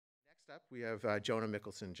Up, we have Jonah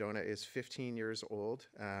Mickelson. Jonah is 15 years old,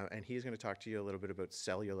 and he's going to talk to you a little bit about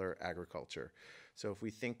cellular agriculture. So if we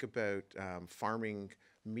think about farming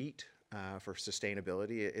meat for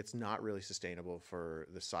sustainability, it's not really sustainable for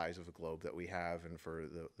the size of the globe that we have and for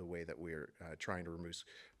the way that we're trying to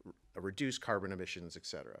reduce carbon emissions,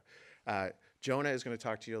 etc. Jonah is going to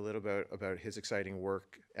talk to you a little bit about his exciting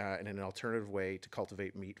work in an alternative way to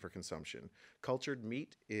cultivate meat for consumption. Cultured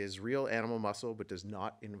meat is real animal muscle but does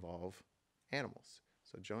not involve animals.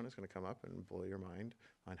 So Jonah is going to come up and blow your mind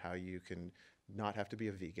on how you can not have to be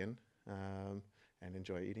a vegan and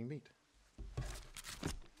enjoy eating meat.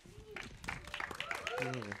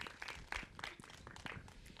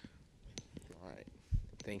 All right,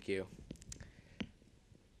 thank you.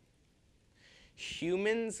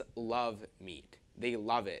 Humans love meat. They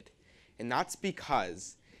love it. And that's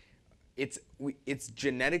because it's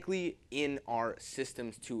genetically in our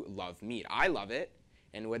systems to love meat. I love it.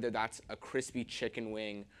 And whether that's a crispy chicken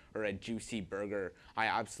wing or a juicy burger, I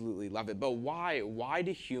absolutely love it. But why? Why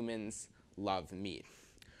do humans love meat?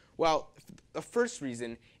 Well, the first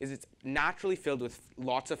reason is it's naturally filled with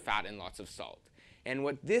lots of fat and lots of salt. And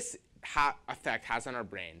what this effect has on our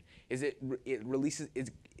brain is it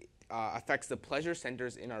affects the pleasure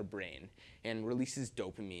centers in our brain and releases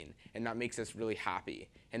dopamine, and that makes us really happy.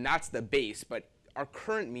 And that's the base, but our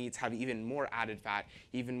current meats have even more added fat,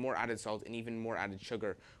 even more added salt, and even more added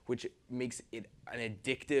sugar, which makes it an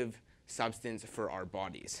addictive substance for our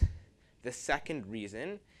bodies. The second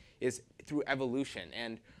reason is through evolution.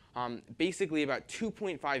 And basically about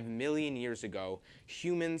 2.5 million years ago,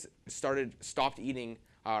 humans stopped eating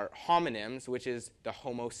our homonyms, which is the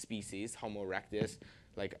Homo species, Homo erectus,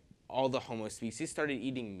 like all the Homo species started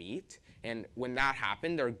eating meat. And when that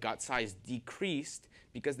happened, their gut size decreased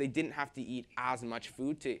because they didn't have to eat as much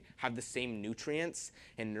food to have the same nutrients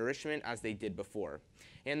and nourishment as they did before.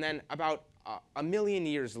 And then about a million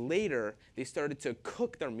years later, they started to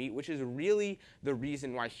cook their meat, which is really the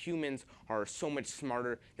reason why humans are so much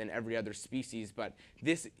smarter than every other species. But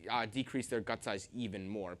this decreased their gut size even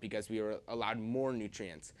more because we were allowed more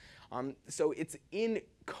nutrients. So it's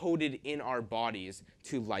encoded in our bodies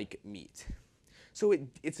to like meat. So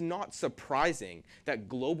it's not surprising that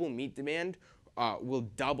global meat demand will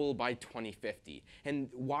double by 2050. And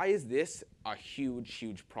why is this a huge,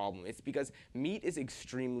 huge problem? It's because meat is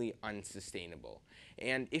extremely unsustainable.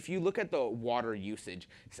 And if you look at the water usage,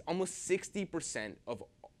 almost 60% of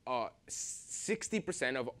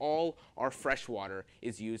 60% of all our fresh water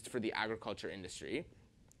is used for the agriculture industry.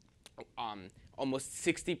 Almost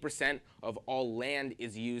 60% of all land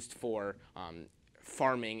is used for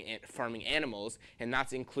farming animals, and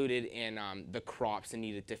that's included in the crops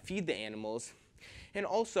needed to feed the animals. And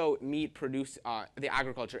also, the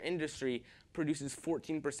agriculture industry produces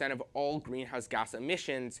 14% of all greenhouse gas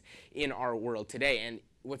emissions in our world today. And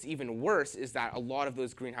what's even worse is that a lot of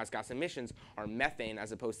those greenhouse gas emissions are methane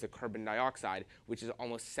as opposed to carbon dioxide, which is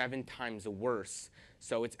almost 7 times worse.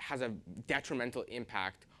 So it has a detrimental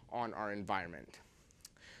impact on our environment.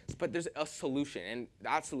 But there's a solution, and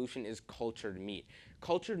that solution is cultured meat.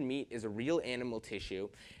 Cultured meat is a real animal tissue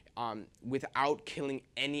without killing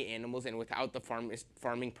any animals and without the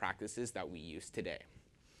farming practices that we use today.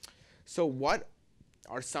 So what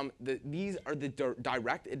are these are the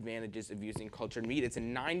direct advantages of using cultured meat. It's a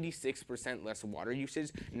 96% less water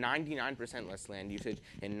usage, 99% less land usage,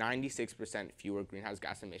 and 96% fewer greenhouse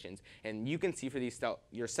gas emissions. And you can see for these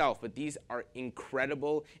yourself, but these are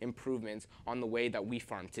incredible improvements on the way that we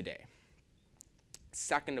farm today.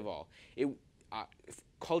 Second of all,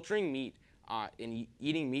 culturing meat and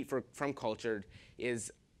eating meat from cultured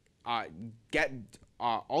is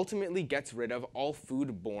ultimately gets rid of all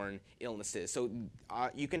foodborne illnesses. So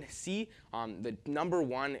you can see the number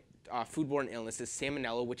one foodborne illness is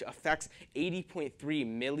salmonella, which affects 80.3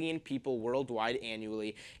 million people worldwide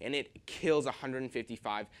annually, and it kills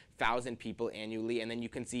 155,000 people annually. And then you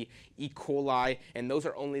can see E. coli, and those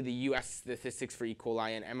are only the US statistics for E.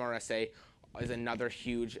 coli, and MRSA is another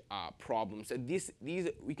huge problem. So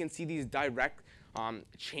we can see these direct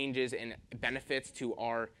changes and benefits to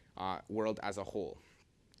our world as a whole.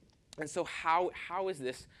 And so how is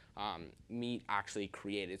this meat actually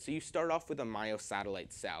created? So you start off with a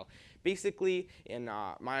myosatellite cell. Basically, a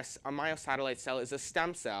myosatellite cell is a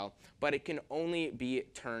stem cell, but it can only be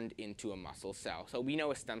turned into a muscle cell. So we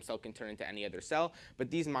know a stem cell can turn into any other cell, but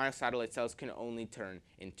these myosatellite cells can only turn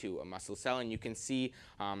into a muscle cell. And you can see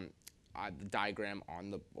the diagram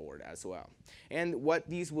on the board as well. And what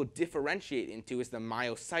these will differentiate into is the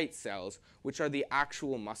myocyte cells, which are the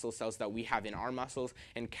actual muscle cells that we have in our muscles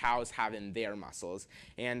and cows have in their muscles.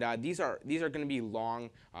 And these are going to be long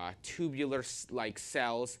tubular-like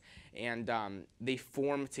cells, and they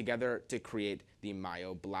form together to create the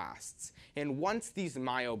myoblasts. And once these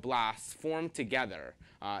myoblasts form together,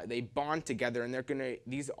 they bond together, and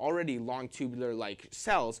these already long tubular-like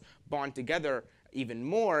cells bond together even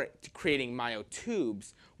more, creating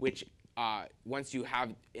myotubes, which once you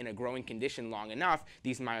have in a growing condition long enough,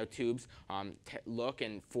 these myotubes look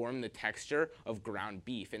and form the texture of ground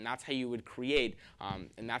beef. And that's how you would create,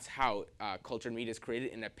 and that's how cultured meat is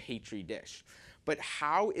created in a Petri dish. But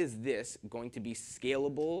how is this going to be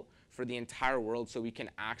scalable for the entire world so we can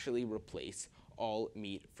actually replace all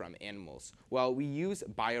meat from animals? Well, we use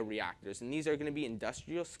bioreactors, and these are going to be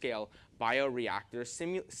industrial scale bioreactors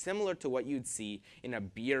similar to what you'd see in a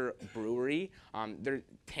beer brewery. They're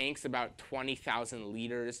tanks about 20,000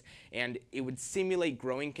 liters, and it would simulate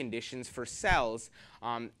growing conditions for cells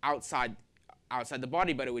outside the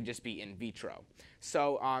body, but it would just be in vitro.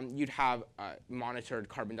 So you'd have monitored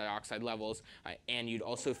carbon dioxide levels, and you'd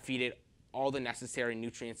also feed it all the necessary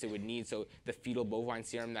nutrients it would need, so the fetal bovine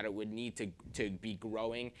serum that it would need to be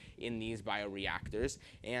growing in these bioreactors.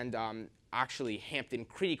 And actually, Hampton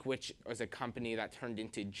Creek, which was a company that turned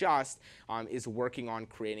into Just, is working on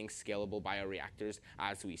creating scalable bioreactors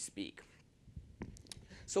as we speak.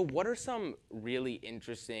 So what are some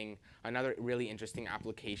another really interesting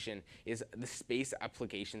application is the space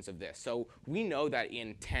applications of this. So we know that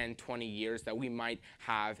in 10, 20 years that we might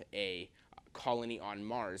have a colony on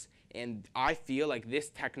Mars. And I feel like this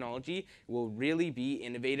technology will really be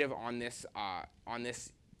innovative on this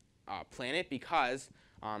planet, because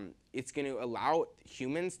it's going to allow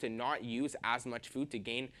humans to not use as much food to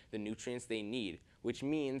gain the nutrients they need, which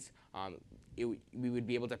means we would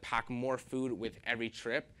be able to pack more food with every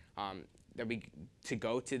trip to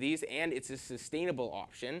go to these. And it's a sustainable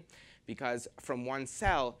option, because from one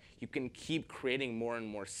cell, you can keep creating more and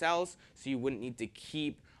more cells, so you wouldn't need to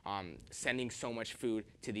keep sending so much food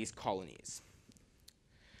to these colonies.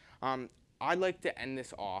 I'd like to end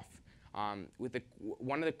this off with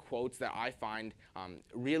one of the quotes that I find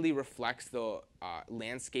really reflects the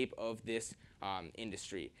landscape of this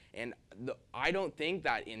industry. And I don't think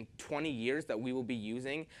that in 20 years that we will be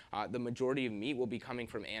using the majority of meat will be coming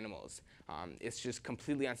from animals. It's just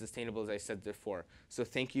completely unsustainable, as I said before. So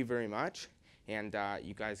thank you very much, and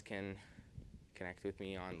you guys can connect with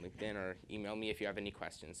me on LinkedIn or email me if you have any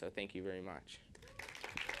questions. So thank you very much.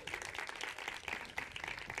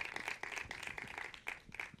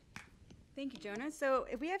 Thank you, Jonah. So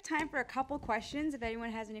if we have time for a couple questions, if anyone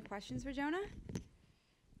has any questions for Jonah.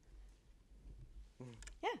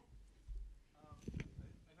 Yeah.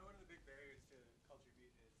 I know one of the big barriers to cultured meat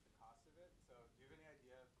is the cost of it. So do you have any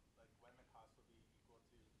idea of when the cost will be equal to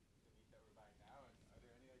the meat that we're buying now? And are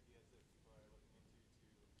there any ideas that people are looking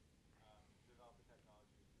into to develop the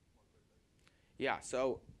technology more quickly? Yeah,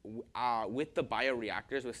 so with the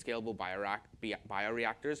bioreactors, with scalable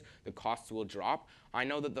bioreactors, the costs will drop. I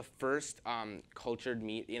know that the first cultured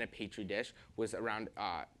meat in a Petri dish was around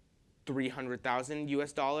 $300,000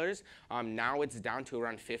 US. Now it's down to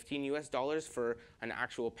around $15 US for an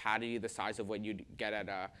actual patty the size of what you'd get at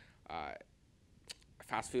a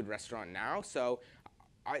fast food restaurant now. So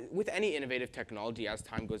with any innovative technology, as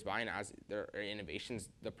time goes by and as there are innovations,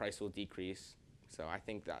 the price will decrease. So I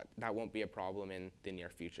think that won't be a problem in the near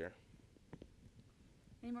future.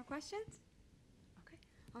 Any more questions? Okay,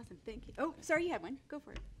 awesome, thank you. Oh, sorry, you had one. Go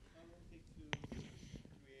for it. How long does it take to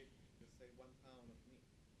create, let's say, 1 pound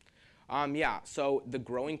of meat? Yeah, so the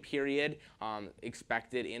growing period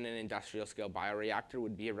expected in an industrial scale bioreactor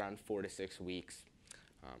would be around 4 to 6 weeks.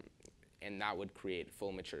 And that would create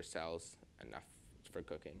full mature cells enough for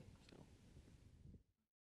cooking.